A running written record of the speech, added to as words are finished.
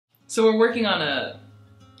So we're working on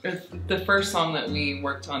the first song that we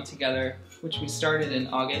worked on together, which we started in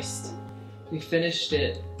August. We finished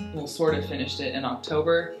it, well, sort of finished it in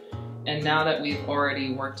October. And now that we've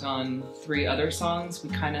already worked on 3 other songs,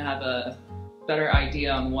 we kind of have a better idea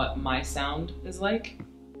on what my sound is like.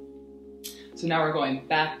 So now we're going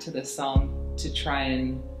back to this song to try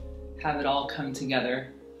and have it all come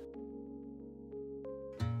together.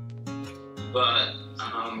 But,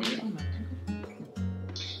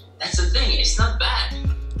 that's the thing, it's not bad.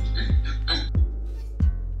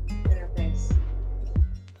 Interface.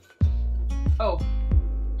 Oh.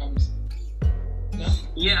 No?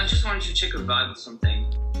 Yeah, I just wanted to check a vibe with something.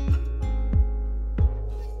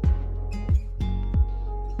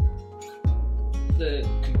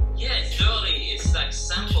 Yeah, totally. It's like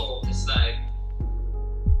sample. It's like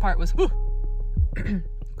part was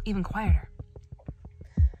even quieter.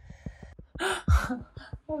 I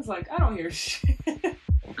was like, I don't hear shit.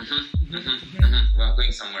 Well, I'm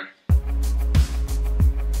going somewhere.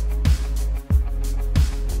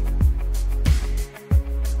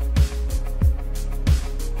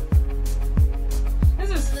 This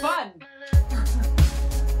is fun.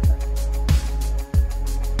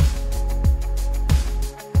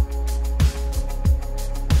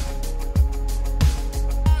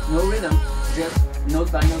 No rhythm, just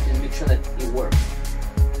note by note and make sure that it works.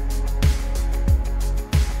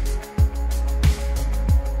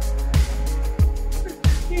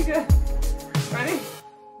 You good? Ready?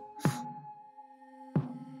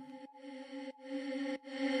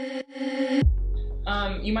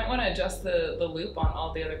 You might want to adjust the loop on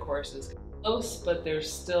all the other choruses. Close, but it's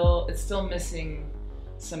still missing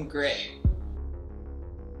some grit.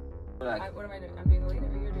 Like, What am I doing? I'm doing the lead, or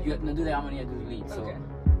you're doing you have to do the harmony and do the lead. So. Okay.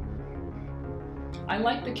 I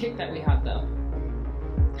like the kick that we have though.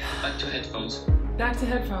 Back to headphones. Back to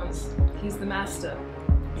headphones. He's the master.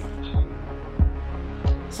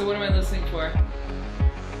 So what am I listening for?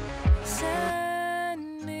 Set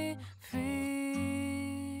me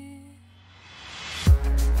free.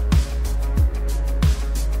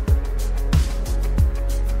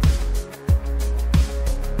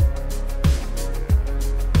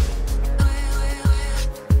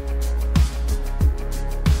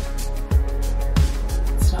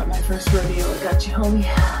 It's not my first rodeo. I got you, homie.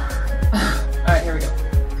 All right, here we go.